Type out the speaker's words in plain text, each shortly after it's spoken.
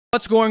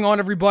What's going on,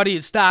 everybody?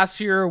 It's Stas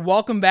here.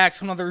 Welcome back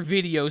to another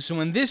video. So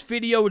in this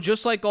video,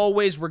 just like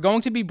always, we're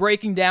going to be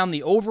breaking down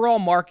the overall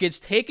markets,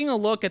 taking a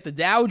look at the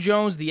Dow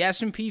Jones, the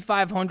S&P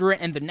 500,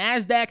 and the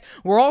NASDAQ.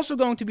 We're also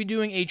going to be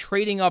doing a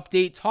trading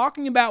update,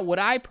 talking about what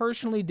I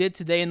personally did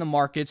today in the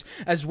markets,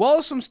 as well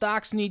as some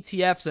stocks and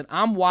ETFs that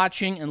I'm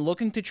watching and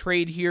looking to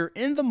trade here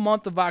in the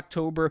month of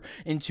October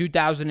in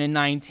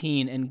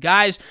 2019. And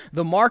guys,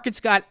 the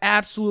markets got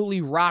absolutely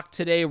rocked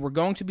today. We're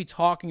going to be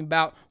talking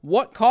about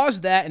what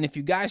caused that, and if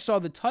you guys saw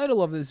the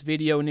title of this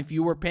video, and if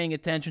you were paying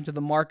attention to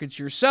the markets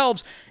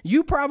yourselves,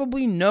 you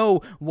probably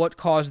know what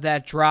caused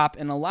that drop,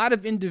 and a lot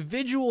of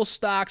individual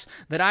stocks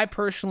that I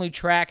personally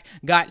track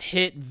got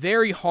hit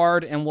very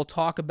hard, and we'll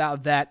talk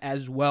about that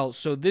as well.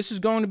 So this is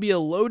going to be a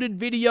loaded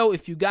video.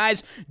 If you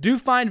guys do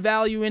find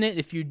value in it,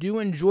 if you do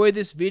enjoy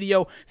this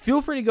video,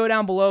 feel free to go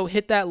down below,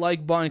 hit that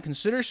like button,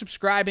 consider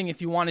subscribing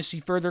if you want to see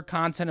further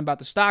content about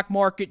the stock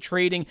market,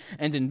 trading,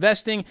 and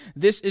investing.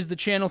 This is the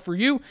channel for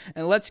you,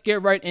 and let's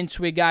get right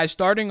into it, guys.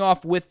 Starting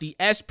off with the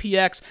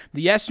SPX,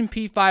 the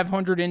S&P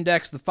 500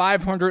 index, the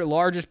 500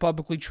 largest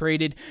publicly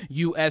traded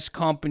U.S.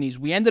 companies.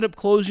 We ended up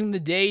closing the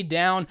day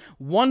down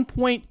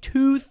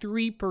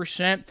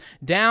 1.23%,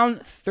 down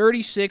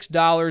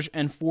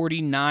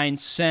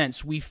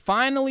 $36.49. We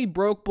finally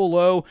broke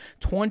below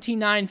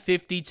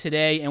 29.50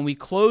 today, and we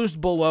closed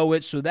below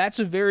it, so that's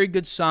a very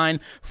good sign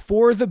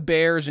for the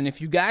bears. And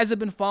if you guys have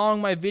been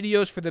following my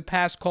videos for the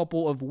past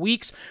couple of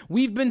weeks,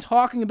 we've been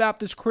talking about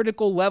this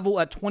critical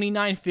level at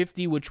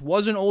 29.50, which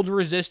was an old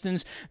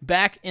resistance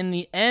back in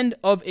the end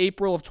of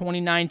April of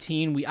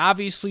 2019. We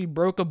obviously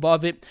broke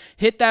above it,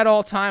 hit that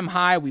all-time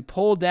high. We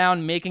pulled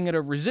down, making it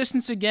a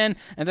resistance again,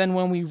 and then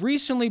when we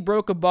recently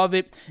broke above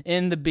it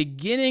in the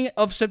beginning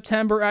of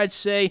September, I'd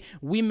say,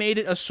 we made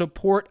it a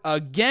support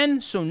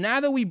again. So now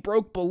that we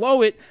broke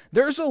below it,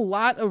 there's a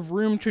lot of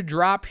room to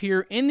drop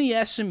here in the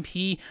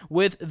S&P,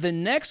 with the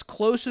next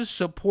closest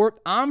support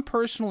I'm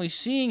personally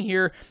seeing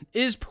here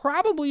is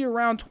probably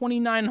around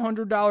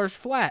 $2,900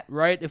 flat,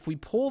 right? If we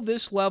pull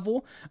this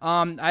level,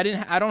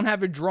 I don't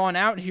have it drawn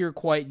out here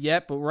quite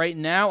yet, but right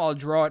now I'll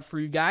draw it for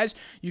you guys.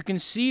 You can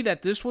see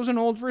that this was an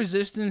old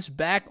resistance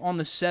back on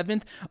the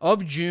 7th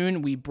of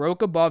June. We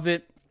broke above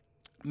it,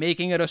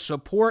 making it a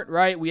support,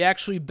 right? We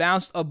actually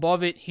bounced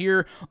above it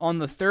here on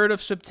the 3rd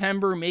of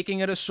September, making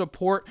it a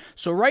support.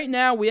 So right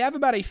now we have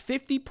about a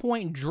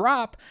 50-point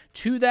drop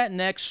to that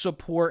next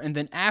support, and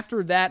then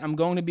after that I'm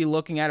going to be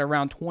looking at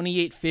around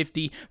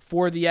 28.50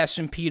 for the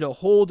S&P to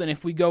hold. And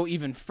if we go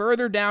even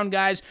further down,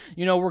 guys,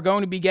 we're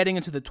going to be getting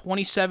into the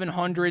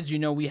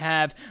 2700s. We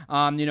have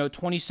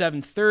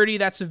 2730.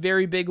 That's a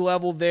very big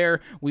level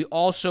there. We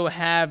also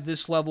have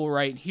this level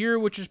right here,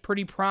 which is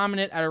pretty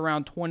prominent at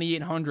around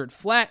 2800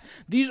 flat.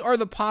 These are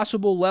the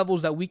possible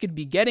levels that we could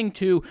be getting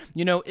to,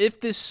 if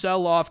this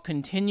sell-off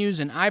continues,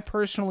 and I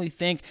personally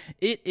think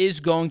it is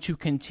going to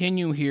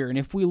continue here. And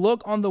if we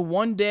look on the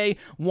 1 day,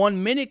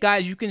 1 minute,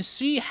 guys, you can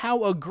see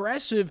how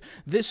aggressive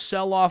this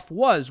sell-off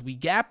was. We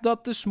gapped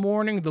up this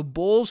morning. The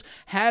bulls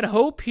had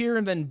hope here,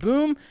 and then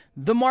boom,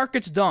 the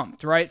market's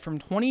dumped, right? From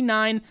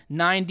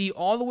 29.90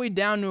 all the way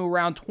down to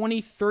around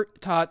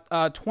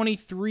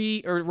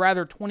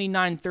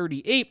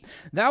 29.38.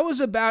 That was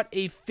about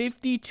a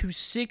 50 to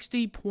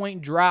 60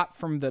 point drop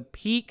from the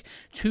peak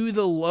to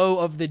the low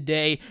of the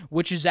day,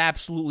 which is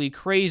absolutely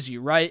crazy,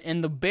 right?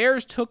 And the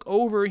bears took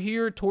over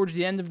here towards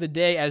the end of the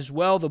day as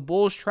well. The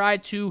bulls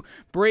tried to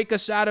break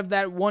us out of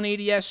that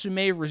 180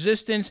 SMA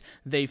resistance.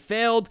 They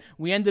failed.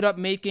 We ended up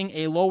making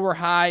a lower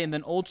high, and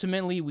then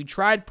ultimately we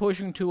tried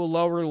pushing to a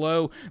lower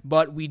low,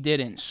 but we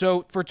didn't.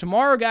 So for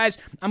tomorrow, guys,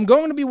 I'm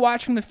going to be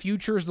watching the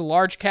futures, the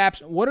large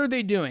caps. What are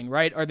they doing,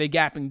 right? Are they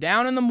gapping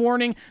down in the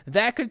morning?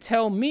 That could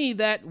tell me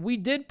that we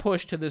did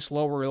push to this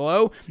lower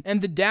low, and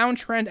the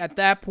downtrend at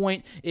that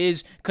point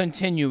is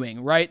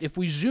continuing, right? If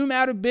we zoom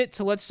out a bit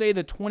to, let's say,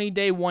 the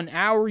 20-day 1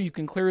 hour, you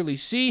can clearly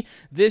see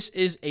this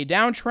is a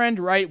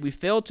downtrend, right? We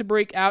failed to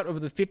break out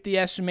of the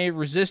 50 SMA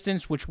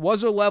resistance, which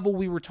was a level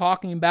we were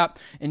talking about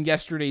in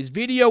yesterday's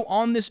video.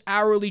 On this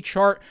hourly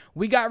chart,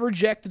 we got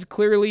rejected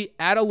clearly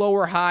at a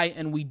lower high,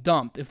 and we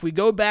dumped. If we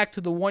go back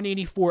to the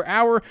 184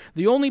 hour,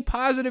 the only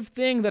positive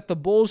thing that the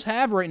bulls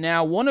have right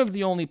now, one of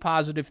the only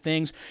positive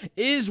things,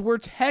 is we're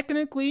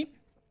technically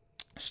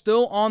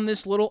still on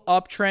this little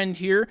uptrend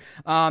here,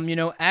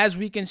 as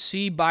we can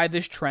see by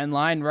this trend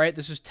line, right?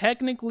 This is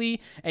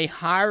technically a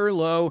higher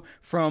low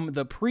from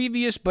the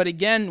previous, but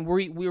again,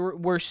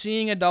 we're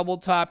seeing a double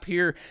top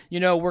here.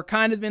 We're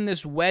kind of in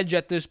this wedge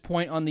at this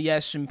point on the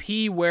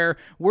S&P, where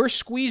we're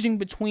squeezing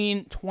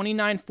between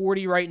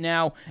 29.40 right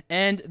now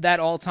and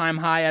that all-time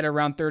high at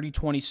around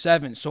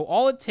 30.27. So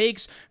all it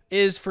takes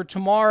is for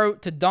tomorrow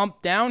to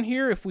dump down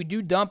here. If we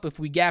do dump, if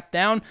we gap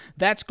down,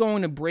 that's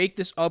going to break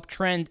this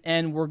uptrend,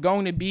 and we're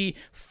going to be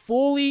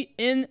fully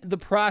in the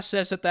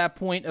process at that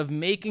point of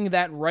making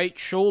that right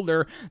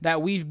shoulder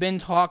that we've been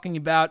talking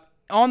about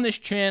on this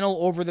channel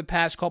over the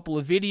past couple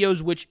of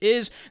videos, which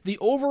is the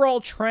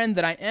overall trend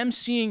that I am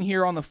seeing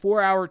here on the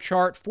 4-hour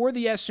chart for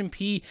the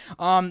S&P.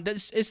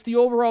 It's the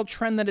overall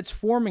trend that it's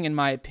forming, in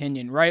my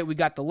opinion, right? We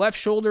got the left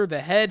shoulder,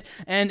 the head,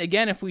 and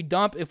again, if we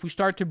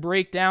start to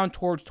break down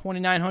towards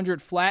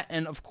 2,900 flat,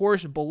 and of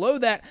course below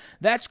that,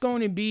 that's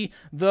going to be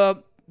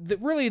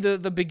really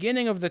the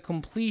beginning of the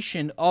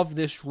completion of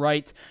this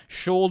right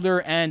shoulder,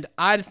 and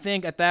I'd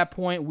think at that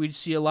point we'd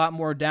see a lot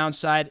more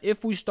downside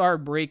if we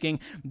start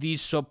breaking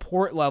these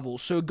support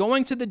levels. So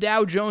going to the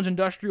Dow Jones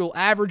Industrial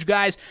Average,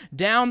 guys,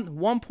 down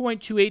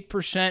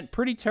 1.28%,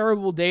 pretty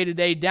terrible day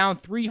today, down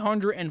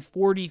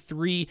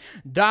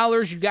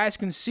 $343. You guys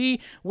can see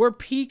we're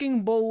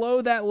peaking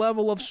below that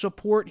level of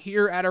support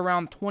here at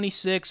around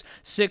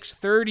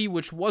 26,630,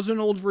 which was an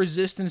old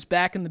resistance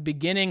back in the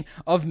beginning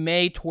of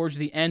May towards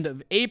the end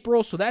of April.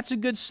 So that's a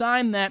good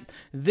sign that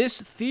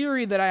this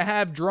theory that I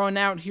have drawn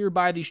out here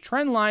by these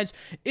trend lines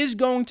is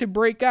going to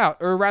break out,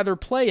 or rather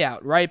play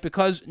out, right?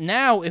 Because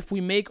now if we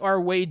make our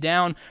way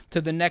down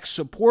to the next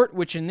support,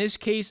 which in this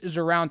case is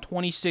around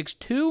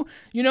 26.2,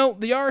 you know,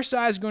 the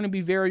RSI is going to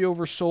be very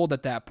oversold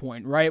at that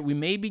point, right? We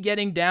may be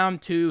getting down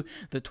to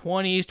the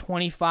 20s,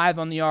 25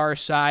 on the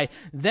RSI.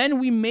 Then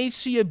we may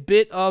see a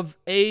bit of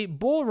a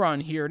bull run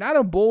here. Not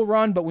a bull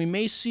run, but we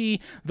may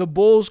see the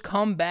bulls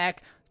come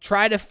back,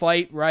 try to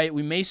fight, right?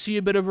 We may see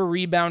a bit of a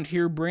rebound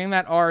here, bring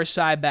that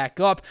RSI back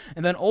up,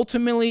 and then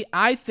ultimately,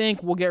 I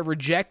think we'll get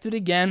rejected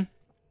again.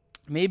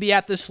 Maybe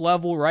at this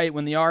level, right,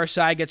 when the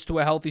RSI gets to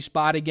a healthy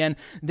spot again,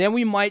 then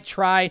we might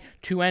try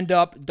to end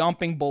up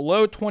dumping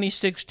below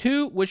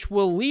 26.2, which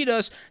will lead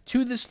us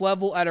to this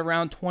level at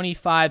around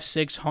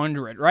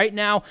 25,600. Right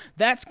now,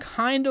 that's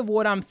kind of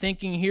what I'm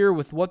thinking here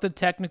with what the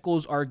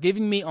technicals are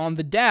giving me on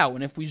the Dow.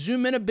 And if we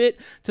zoom in a bit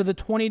to the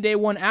 20-day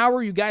 1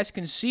 hour, you guys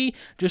can see,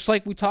 just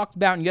like we talked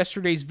about in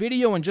yesterday's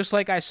video, and just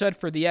like I said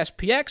for the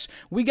SPX,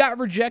 we got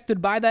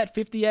rejected by that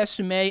 50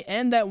 SMA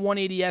and that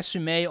 180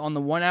 SMA on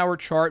the 1 hour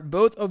chart.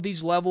 Both of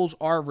these levels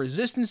are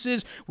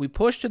resistances. We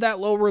push to that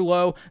lower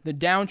low. The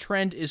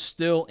downtrend is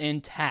still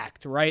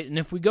intact, right? And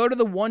if we go to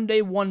the 1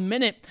 day, 1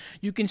 minute,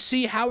 you can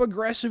see how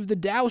aggressive the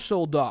Dow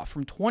sold off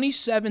from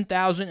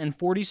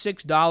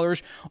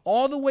 $27,046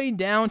 all the way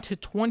down to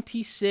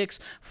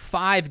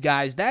 26,500,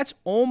 guys. That's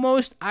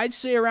almost, I'd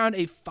say, around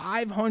a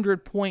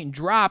 500-point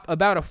drop,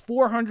 about a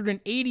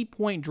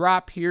 480-point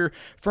drop here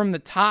from the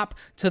top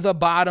to the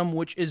bottom,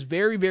 which is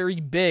very, very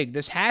big.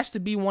 This has to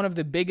be one of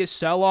the biggest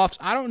sell-offs.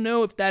 I don't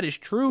know if that is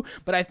true,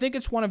 but I think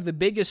it's one of the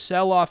biggest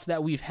sell-offs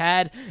that we've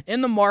had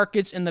in the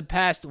markets in the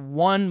past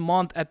 1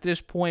 month at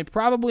this point,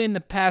 probably in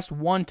the past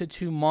 1 to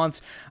 2 months.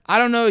 I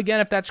don't know,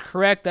 again, if that's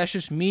correct. That's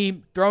just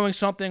me throwing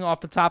something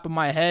off the top of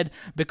my head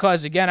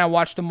because, again, I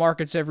watch the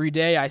markets every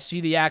day. I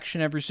see the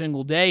action every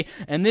single day,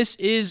 and this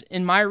is,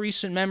 in my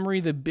recent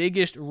memory, the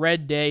biggest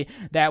red day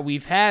that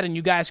we've had, and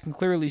you guys can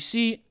clearly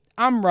see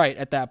I'm right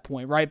at that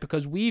point, right?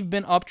 Because we've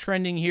been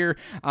uptrending here,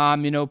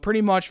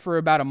 pretty much for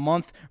about a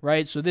month,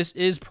 right? So this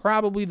is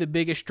probably the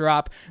biggest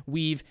drop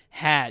we've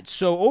had.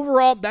 So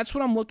overall, that's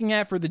what I'm looking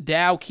at for the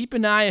Dow. Keep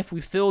an eye if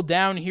we fill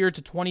down here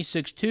to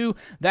 26.2.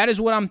 That is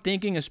what I'm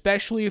thinking,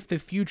 especially if the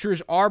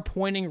futures are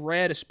pointing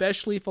red,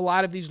 especially if a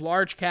lot of these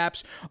large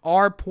caps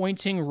are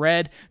pointing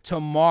red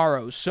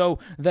tomorrow. So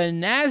the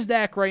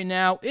NASDAQ right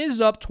now is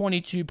up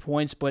 22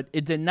 points, but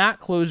it did not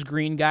close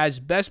green, guys.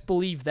 Best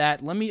believe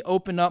that. Let me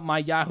open up my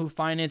Yahoo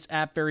Finance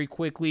app very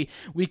quickly.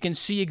 We can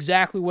see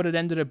exactly what it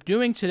ended up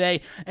doing today.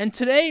 And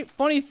today,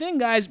 funny thing,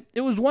 guys, it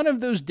was one of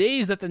those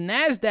days that the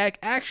NASDAQ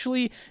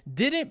actually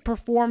didn't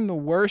perform the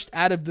worst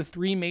out of the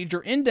 3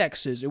 major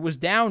indexes. It was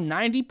down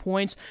 90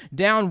 points,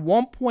 down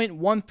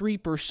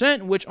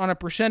 1.13%, which on a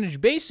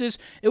percentage basis,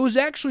 it was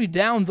actually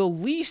down the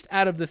least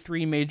out of the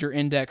 3 major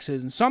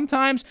indexes. And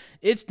sometimes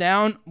it's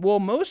down,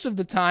 well, most of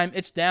the time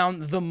it's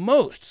down the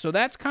most. So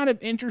that's kind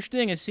of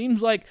interesting. It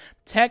seems like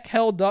tech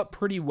held up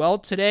pretty well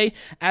today,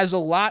 as a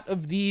lot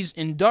of these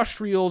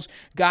industrials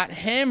got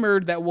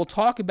hammered that we'll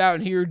talk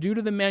about here due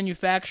to the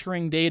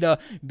manufacturing data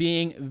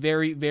being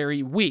very,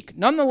 very weak.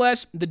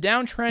 Nonetheless, the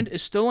downtrend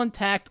is still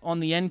intact on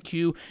the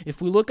NQ.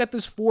 If we look at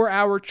this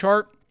 4-hour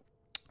chart,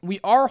 we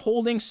are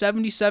holding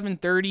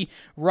 77.30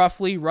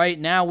 roughly right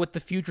now with the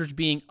futures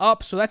being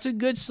up. So that's a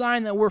good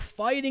sign that we're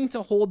fighting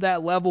to hold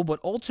that level. But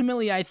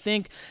ultimately, I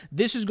think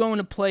this is going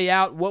to play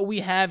out what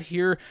we have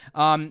here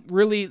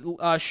really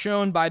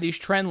shown by these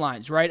trend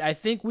lines, right? I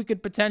think we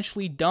could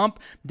potentially dump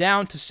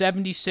down to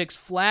 76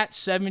 flat,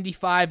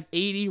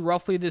 75.80,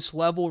 roughly this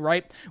level,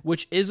 right?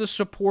 Which is a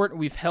support.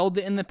 We've held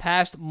it in the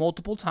past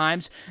multiple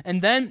times.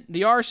 And then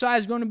the RSI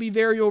is going to be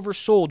very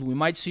oversold. We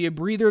might see a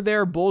breather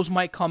there. Bulls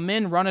might come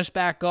in, run us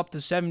back up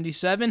to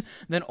 77,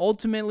 then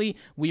ultimately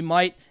we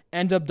might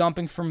end up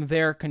dumping from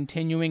there,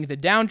 continuing the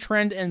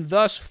downtrend and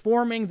thus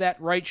forming that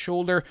right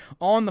shoulder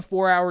on the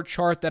 4-hour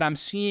chart that I'm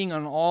seeing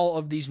on all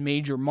of these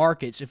major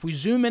markets. If we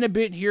zoom in a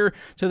bit here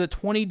to the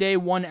 20-day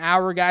 1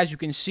 hour, guys, you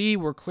can see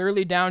we're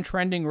clearly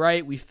downtrending,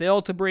 right? We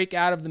failed to break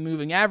out of the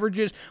moving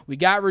averages. We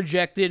got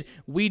rejected.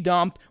 We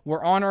dumped.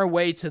 We're on our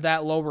way to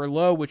that lower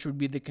low, which would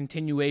be the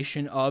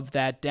continuation of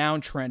that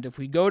downtrend. If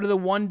we go to the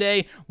 1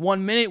 day,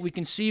 1 minute, we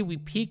can see we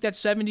peaked at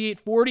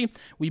 78.40.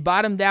 We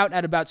bottomed out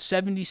at about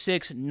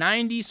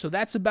 76.90. So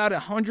that's about a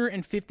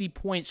 150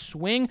 point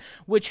swing,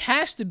 which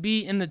has to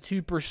be in the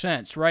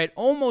 2%, right?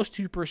 Almost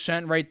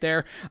 2% right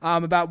there.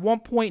 About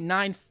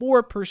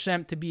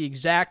 1.94% to be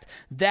exact.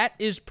 That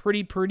is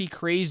pretty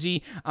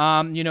crazy,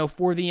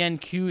 for the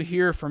NQ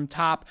here from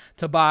top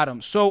to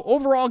bottom. So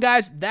overall,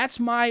 guys, that's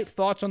my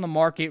thoughts on the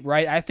market,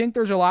 right? I think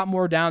there's a lot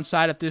more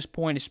downside at this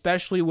point,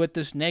 especially with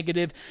this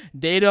negative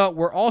data.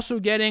 We're also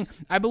getting,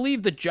 I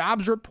believe the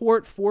jobs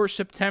report for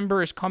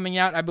September is coming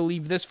out, I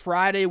believe this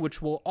Friday,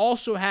 which will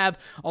also have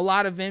a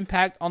lot of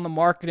impact on the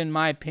market, in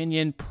my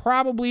opinion.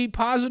 Probably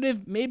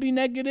positive, maybe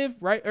negative,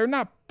 right? Or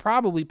not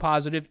probably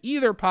positive,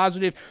 either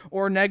positive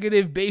or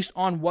negative based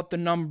on what the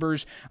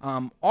numbers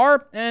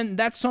are, and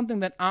that's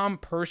something that I'm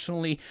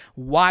personally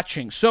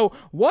watching. So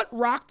what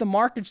rocked the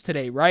markets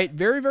today, right?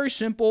 Very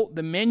simple.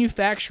 The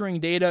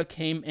manufacturing data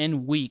came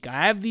in weak.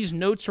 I have these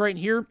notes right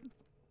here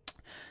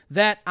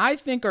that I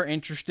think are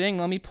interesting.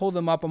 Let me pull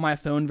them up on my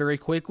phone very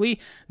quickly.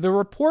 The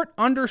report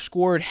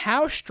underscored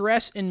how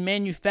stress in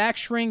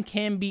manufacturing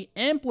can be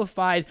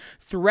amplified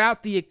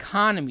throughout the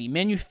economy.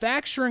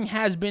 Manufacturing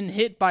has been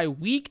hit by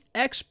weak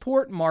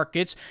export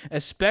markets,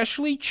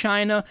 especially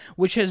China,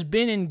 which has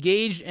been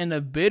engaged in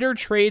a bitter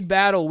trade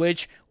battle,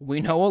 which we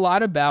know a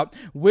lot about,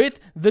 with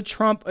the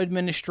Trump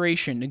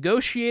administration.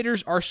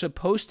 Negotiators are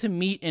supposed to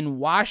meet in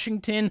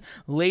Washington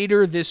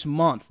later this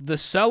month. The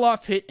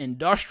sell-off hit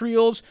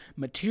industrials,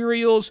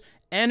 materials,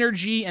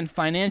 energy, and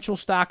financial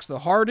stocks the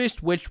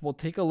hardest, which we'll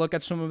take a look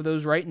at some of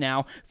those right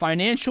now.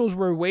 Financials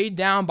were weighed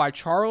down by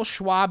Charles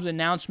Schwab's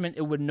announcement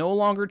it would no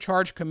longer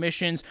charge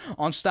commissions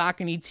on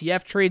stock and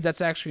ETF trades. That's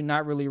actually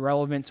not really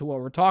relevant to what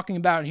we're talking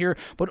about here.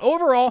 But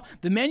overall,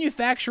 the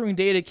manufacturing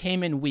data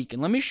came in weak.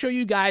 And let me show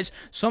you guys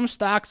some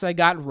stocks I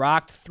got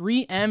rocked,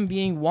 3M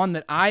being one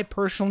that I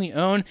personally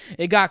own.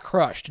 It got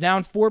crushed,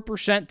 down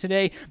 4%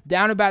 today,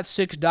 down about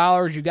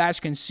 $6. You guys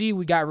can see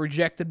we got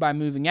rejected by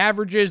moving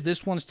averages.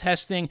 This one's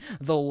testing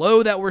the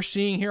low that we're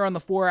seeing here on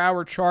the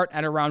 4-hour chart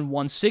at around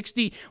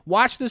 160.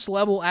 Watch this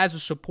level as a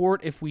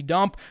support. If we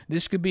dump,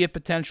 this could be a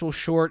potential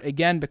short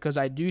again, because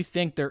I do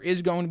think there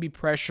is going to be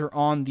pressure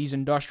on these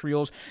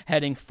industrials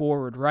heading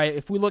forward, right?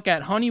 If we look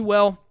at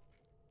Honeywell,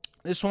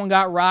 this one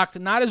got rocked,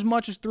 not as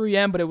much as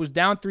 3M, but it was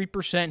down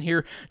 3%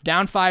 here,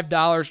 down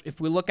 $5. If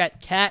we look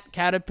at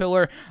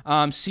Caterpillar,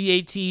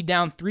 CAT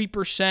down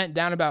 3%,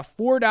 down about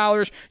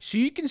 $4. So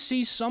you can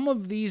see some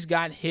of these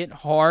got hit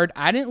hard.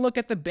 I didn't look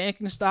at the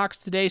banking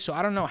stocks today, so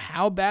I don't know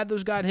how bad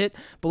those got hit,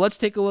 but let's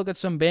take a look at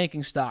some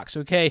banking stocks,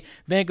 okay?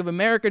 Bank of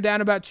America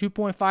down about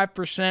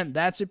 2.5%.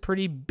 That's a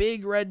pretty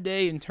big red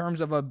day in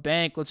terms of a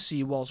bank. Let's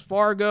see, Wells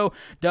Fargo,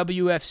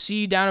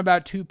 WFC down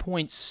about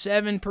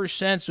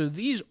 2.7%. So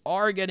these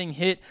are getting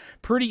hit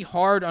pretty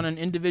hard on an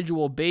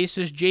individual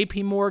basis.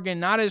 JP Morgan,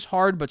 not as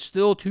hard, but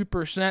still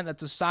 2%.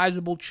 That's a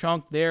sizable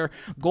chunk there.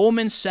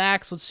 Goldman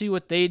Sachs, let's see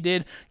what they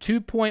did.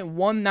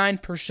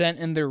 2.19%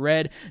 in the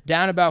red,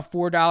 down about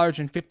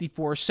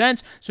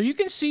 $4.54. So you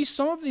can see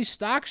some of these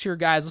stocks here,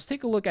 guys. Let's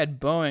take a look at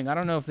Boeing. I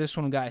don't know if this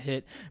one got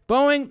hit.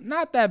 Boeing,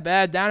 not that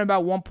bad, down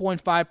about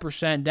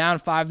 1.5%, down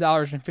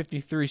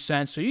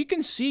 $5.53. So you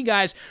can see,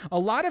 guys, a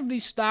lot of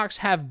these stocks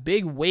have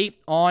big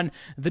weight on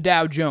the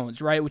Dow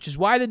Jones, right? Which is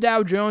why the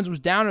Dow Jones was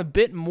down a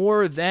bit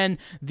more than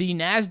the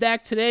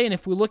NASDAQ today. And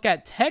if we look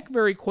at tech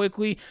very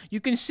quickly, you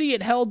can see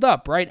it held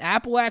up, right?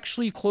 Apple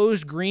actually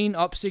closed green,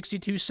 up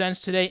 62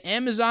 cents today.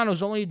 Amazon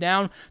was only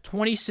down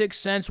 26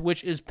 cents,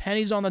 which is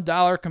pennies on the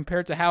dollar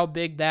compared to how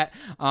big that,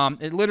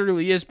 it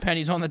literally is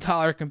pennies on the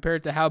dollar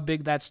compared to how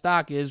big that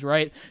stock is,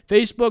 right?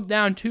 Facebook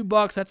down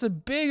 $2. That's a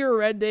bigger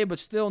red day, but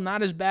still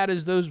not as bad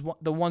as the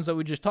ones that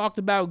we just talked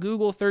about.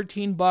 Google,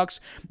 $13.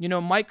 You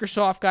know,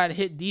 Microsoft got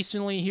hit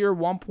decently here,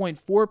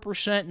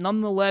 1.4%.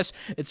 Nonetheless,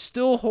 it's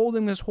still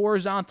holding this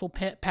horizontal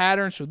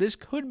pattern, so this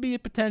could be a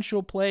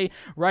potential play,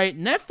 right?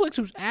 Netflix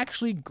was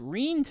actually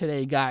green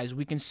today, guys.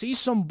 We can see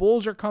some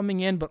bulls are coming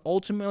in, but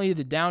ultimately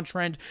the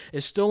downtrend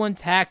is still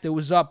intact. It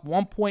was up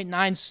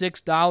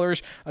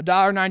 $1.96,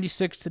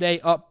 $1.96 today,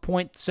 up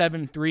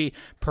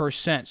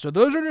 0.73%. So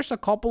those are just a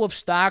couple of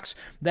stocks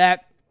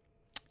that,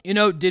 you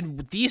know,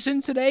 did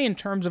decent today in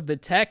terms of the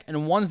tech,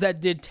 and ones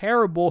that did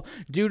terrible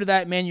due to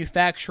that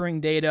manufacturing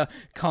data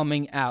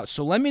coming out.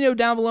 So let me know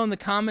down below in the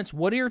comments,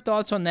 what are your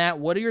thoughts on that?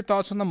 What are your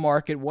thoughts on the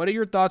market? What are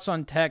your thoughts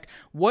on tech?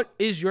 What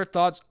is your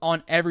thoughts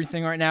on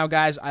everything right now,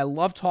 guys? I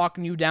love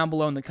talking to you down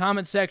below in the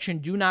comment section.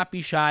 Do not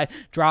be shy.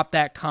 Drop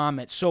that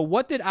comment. So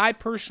what did I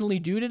personally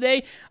do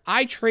today?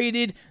 I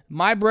traded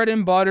my bread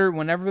and butter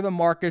whenever the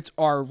markets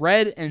are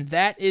red, and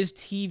that is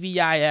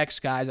TVIX,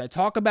 guys. I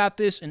talk about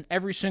this in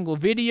every single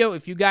video.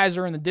 If you guys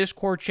are in the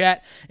Discord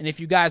chat, and if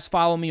you guys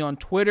follow me on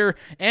Twitter,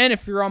 and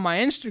if you're on my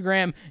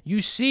Instagram,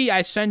 you see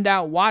I send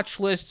out watch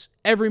lists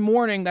every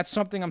morning. That's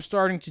something I'm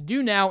starting to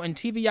do now, and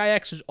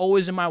TVIX is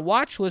always in my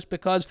watch list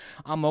because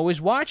I'm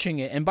always watching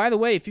it. And by the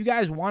way, if you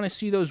guys want to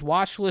see those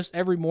watch lists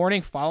every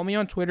morning, follow me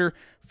on Twitter,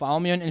 follow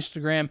me on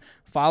Instagram,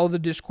 follow the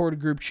Discord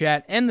group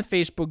chat and the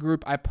Facebook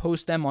group. I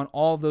post them on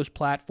all of those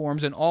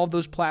platforms, and all of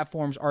those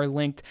platforms are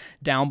linked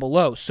down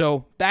below.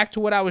 So back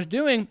to what I was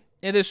doing.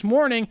 This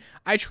morning,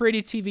 I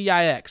traded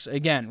TVIX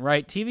again,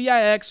 right?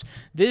 TVIX,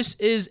 this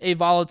is a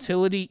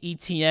volatility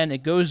ETN.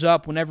 It goes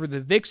up whenever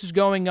the VIX is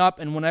going up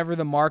and whenever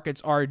the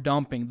markets are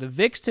dumping. The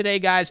VIX today,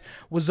 guys,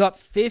 was up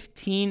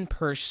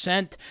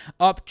 15%,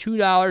 up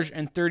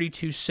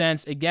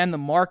 $2.32. Again, the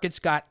markets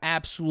got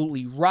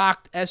absolutely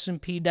rocked.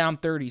 S&P down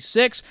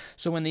 36.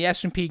 So when the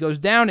S&P goes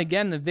down,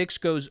 again, the VIX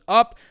goes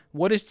up.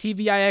 What does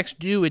TVIX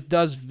do? It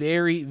does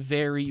very,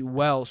 very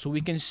well. So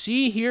we can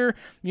see here,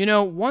 you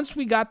know, once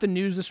we got the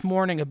news this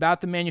morning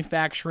about the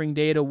manufacturing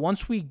data,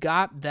 once we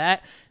got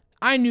that,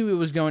 I knew it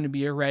was going to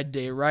be a red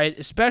day, right?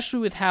 Especially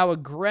with how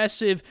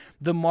aggressive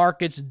the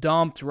market's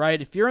dumped,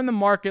 right? If you're in the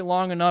market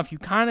long enough, you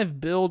kind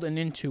of build an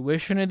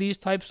intuition of these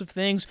types of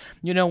things.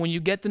 You know, when you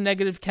get the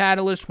negative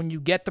catalyst, when you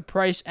get the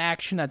price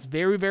action that's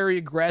very, very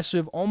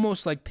aggressive,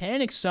 almost like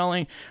panic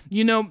selling,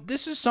 you know,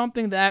 this is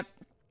something that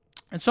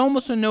it's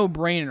almost a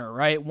no-brainer,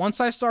 right?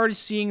 Once I started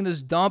seeing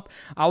this dump,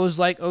 I was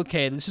like,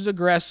 okay, this is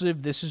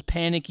aggressive, this is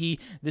panicky,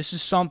 this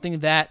is something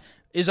that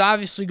is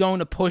obviously going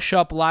to push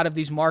up a lot of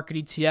these market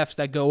ETFs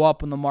that go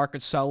up when the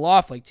markets sell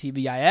off, like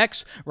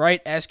TVIX,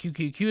 right?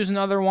 SQQQ is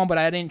another one, but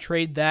I didn't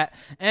trade that.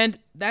 And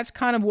that's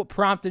kind of what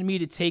prompted me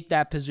to take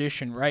that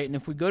position, right? And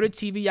if we go to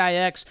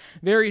TVIX,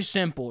 very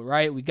simple,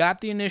 right? We got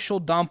the initial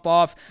dump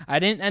off. I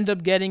didn't end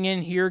up getting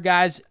in here,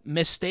 guys.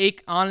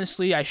 Mistake,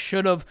 honestly. I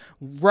should have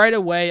right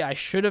away. I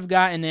should have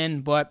gotten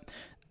in, but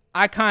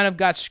I kind of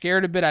got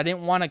scared a bit. I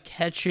didn't want to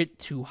catch it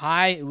too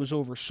high. It was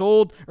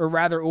oversold, or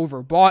rather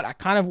overbought. I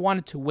kind of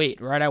wanted to wait,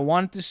 right? I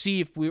wanted to see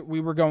if we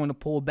were going to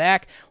pull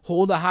back,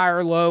 hold a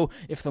higher low,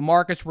 if the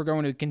markets were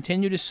going to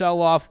continue to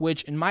sell off,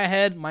 which in my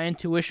head, my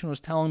intuition was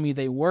telling me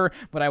they were,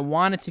 but I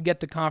wanted to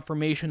get the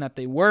confirmation that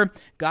they were.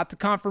 Got the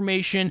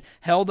confirmation,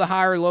 held a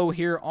higher low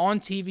here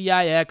on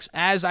TVIX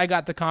as I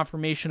got the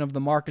confirmation of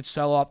the market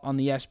sell-off on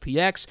the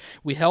SPX.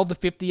 We held the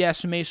 50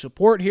 SMA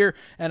support here,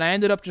 and I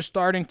ended up just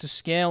starting to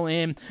scale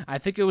in. I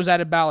think it was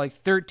at about like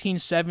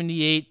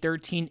 1378,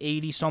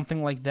 1380,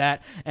 something like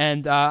that.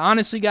 And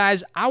honestly,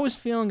 guys, I was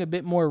feeling a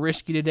bit more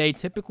risky today.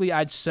 Typically,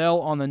 I'd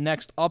sell on the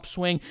next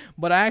upswing,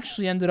 but I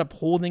actually ended up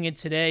holding it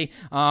today,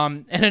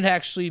 and it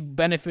actually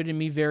benefited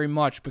me very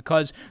much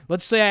because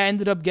let's say I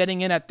ended up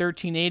getting in at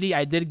 1380.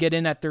 I did get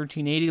in at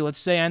 1380. Let's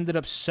say I ended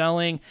up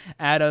selling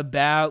at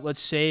about, let's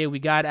say we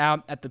got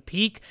out at the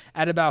peak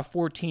at about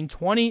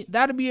 1420.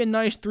 That'd be a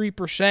nice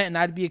 3%, and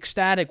I'd be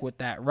ecstatic with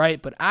that, right?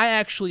 But I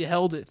actually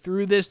held it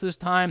through this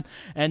time,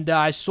 and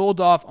I sold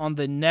off on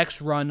the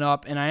next run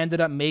up, and I ended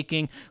up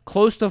making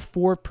close to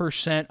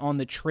 4% on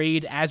the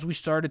trade as we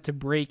started to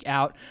break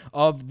out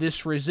of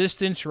this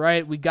resistance,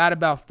 right? We got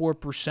about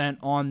 4%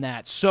 on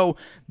that. So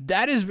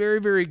that is very,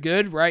 very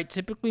good, right?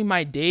 Typically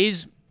my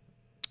days,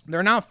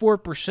 they're not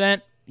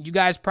 4%. You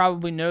guys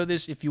probably know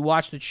this if you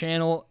watch the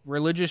channel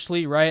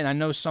religiously, right? And I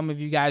know some of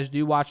you guys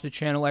do watch the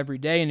channel every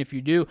day, and if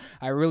you do,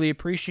 I really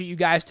appreciate you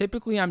guys.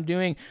 Typically, I'm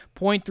doing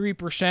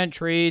 0.3%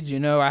 trades.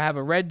 You know, I have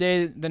a red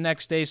day the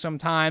next day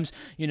sometimes,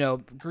 you know,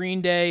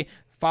 green day,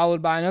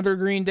 followed by another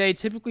green day.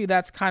 Typically,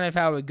 that's kind of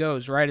how it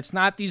goes, right? It's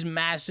not these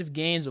massive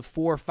gains of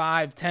 4,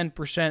 5,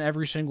 10%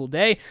 every single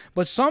day,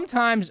 but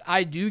sometimes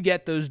I do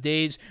get those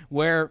days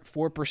where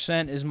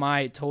 4% is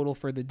my total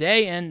for the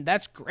day, and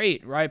that's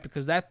great, right?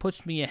 Because that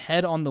puts me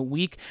ahead on the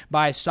week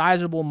by a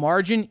sizable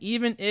margin,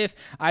 even if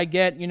I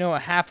get, you know, a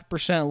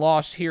 0.5%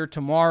 loss here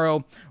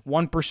tomorrow,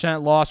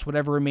 1% loss,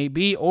 whatever it may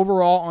be.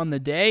 Overall on the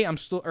day, I'm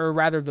still, or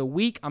rather the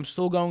week, I'm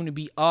still going to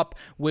be up,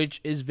 which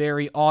is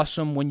very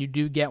awesome when you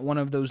do get one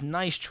of those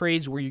nice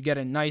trades where you get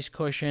a nice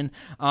cushion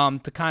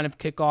to kind of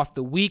kick off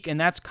the week, and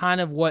that's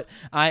kind of what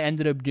I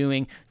ended up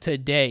doing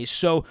today.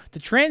 So to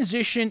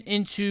transition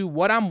into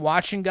what I'm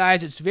watching,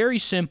 guys, it's very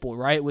simple,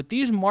 right? With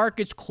these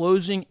markets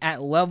closing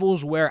at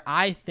levels where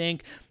I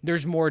think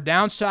there's more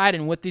downside,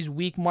 and with these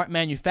weak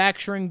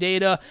manufacturing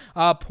data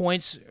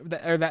points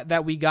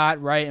that we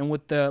got, right, and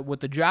with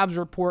the jobs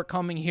report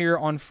coming here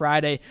on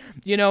Friday,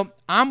 you know,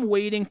 I'm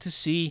waiting to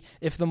see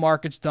if the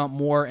markets dump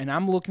more, and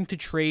I'm looking to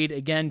trade,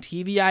 again,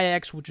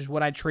 TVIX, which is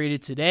what I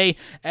traded today,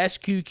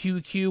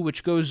 SQQQ,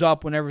 which goes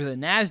up whenever the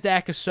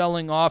NASDAQ is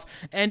selling off,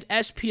 and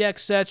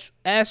SPXS,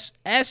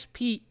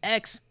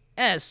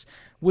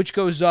 which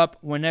goes up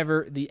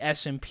whenever the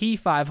S&P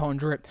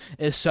 500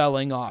 is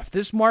selling off.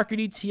 This market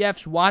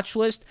ETF's watch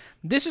list,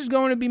 this is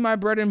going to be my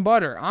bread and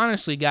butter.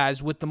 Honestly,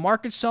 guys, with the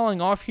market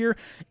selling off here,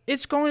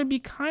 it's going to be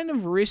kind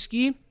of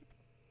risky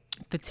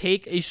to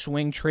take a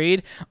swing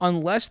trade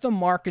unless the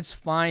markets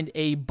find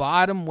a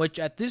bottom, which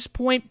at this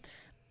point,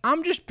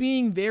 I'm just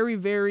being very,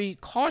 very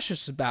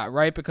cautious about,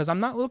 right? Because I'm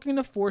not looking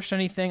to force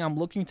anything. I'm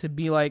looking to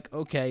be like,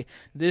 okay,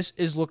 this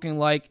is looking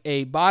like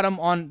a bottom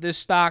on this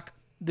stock,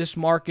 this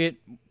market,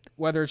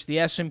 whether it's the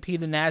S&P,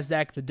 the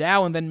NASDAQ, the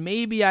Dow, and then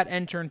maybe I'd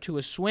enter into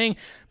a swing.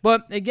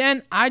 But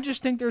again, I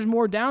just think there's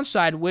more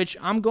downside, which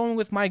I'm going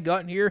with my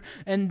gut here,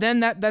 and then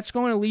that's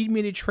going to lead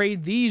me to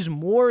trade these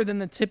more than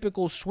the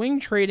typical swing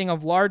trading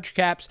of large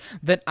caps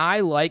that I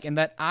like and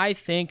that I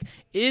think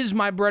is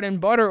my bread and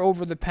butter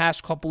over the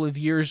past couple of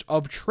years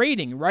of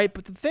trading, right?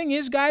 But the thing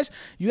is, guys,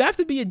 you have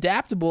to be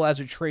adaptable as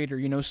a trader.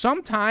 You know,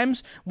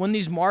 sometimes when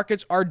these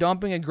markets are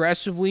dumping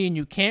aggressively and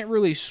you can't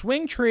really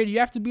swing trade, you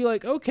have to be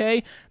like,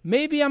 okay,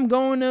 maybe I'm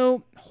going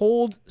to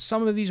hold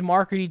some of these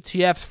market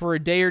ETFs for a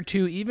day or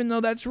two, even though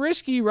that's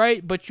risky,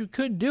 right? But you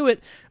could do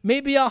it.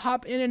 Maybe I'll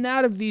hop in and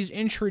out of these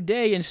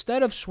intraday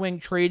instead of swing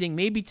trading.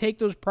 Maybe take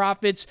those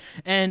profits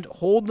and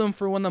hold them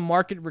for when the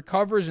market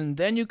recovers, and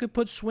then you could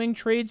put swing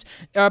trades,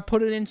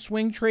 put it in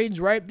swing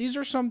trades, right? These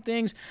are some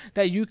things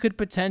that you could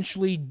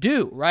potentially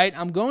do, right?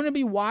 I'm going to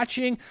be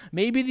watching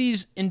maybe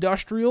these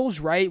industrials,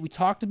 right? We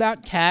talked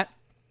about CAT.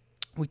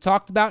 We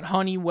talked about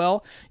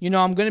Honeywell. You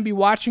know, I'm going to be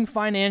watching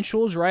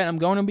financials, right? I'm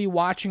going to be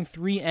watching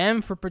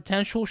 3M for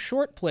potential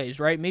short plays,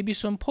 right? Maybe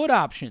some put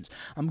options.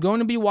 I'm going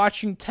to be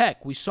watching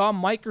tech. We saw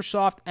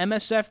Microsoft,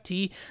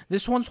 MSFT.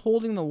 This one's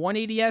holding the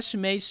 180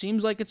 SMA.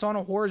 Seems like it's on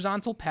a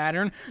horizontal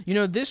pattern. You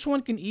know, this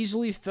one can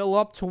easily fill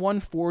up to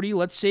 140.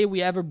 Let's say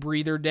we have a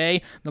breather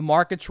day. The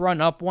markets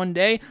run up one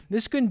day.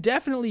 This can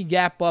definitely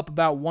gap up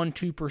about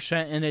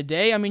 1-2% in a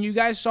day. I mean, you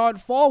guys saw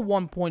it fall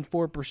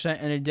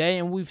 1.4% in a day,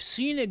 and we've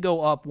seen it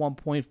go up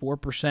 1.4%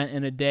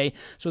 in a day.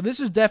 So this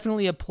is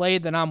definitely a play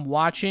that I'm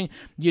watching.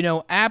 You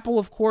know, Apple,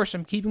 of course,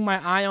 I'm keeping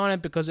my eye on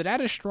it because it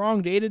had a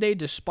strong day today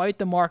despite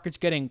the markets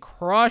getting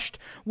crushed,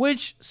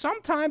 which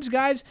sometimes,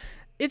 guys,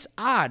 it's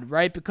odd,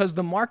 right? Because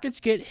the markets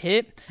get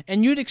hit,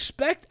 and you'd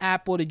expect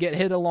Apple to get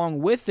hit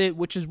along with it,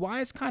 which is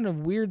why it's kind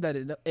of weird that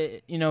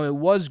it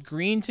was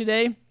green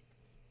today.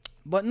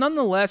 But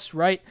nonetheless,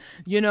 right,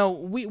 you know,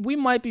 we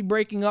might be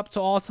breaking up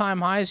to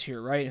all-time highs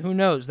here, right? Who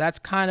knows? That's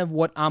kind of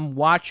what I'm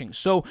watching.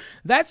 So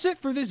that's it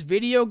for this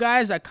video,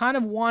 guys. I kind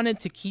of wanted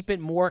to keep it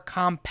more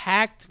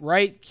compact,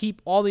 right?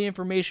 Keep all the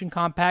information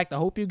compact. I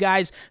hope you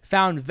guys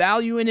found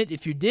value in it.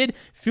 If you did,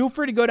 feel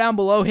free to go down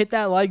below, hit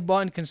that like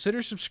button,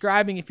 consider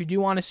subscribing if you do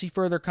want to see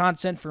further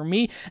content from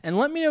me, and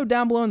let me know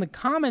down below in the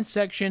comment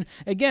section,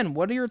 again,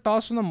 what are your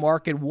thoughts on the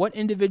market? What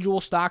individual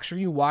stocks are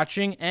you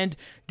watching? And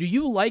do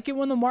you like it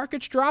when the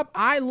markets drop?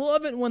 I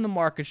love it when the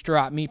markets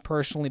drop, me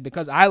personally,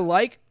 because I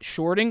like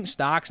shorting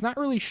stocks, not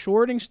really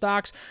shorting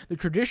stocks the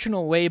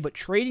traditional way, but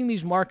trading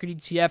these market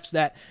ETFs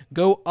that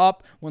go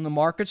up when the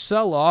markets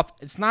sell off.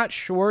 It's not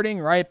shorting,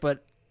 right?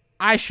 But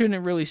I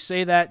shouldn't really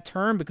say that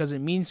term because it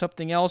means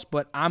something else,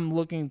 but I'm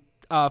looking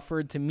for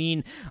it to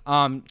mean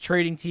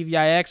trading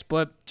TVIX,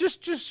 but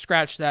just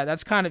scratch that.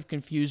 That's kind of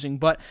confusing,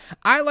 but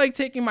I like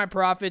taking my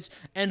profits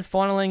and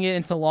funneling it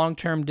into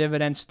long-term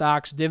dividend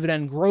stocks,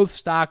 dividend growth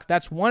stocks.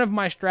 That's one of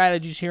my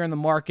strategies here in the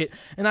market,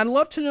 and I'd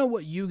love to know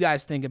what you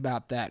guys think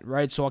about that,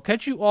 right? So I'll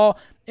catch you all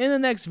in the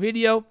next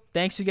video.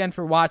 Thanks again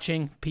for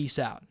watching. Peace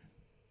out.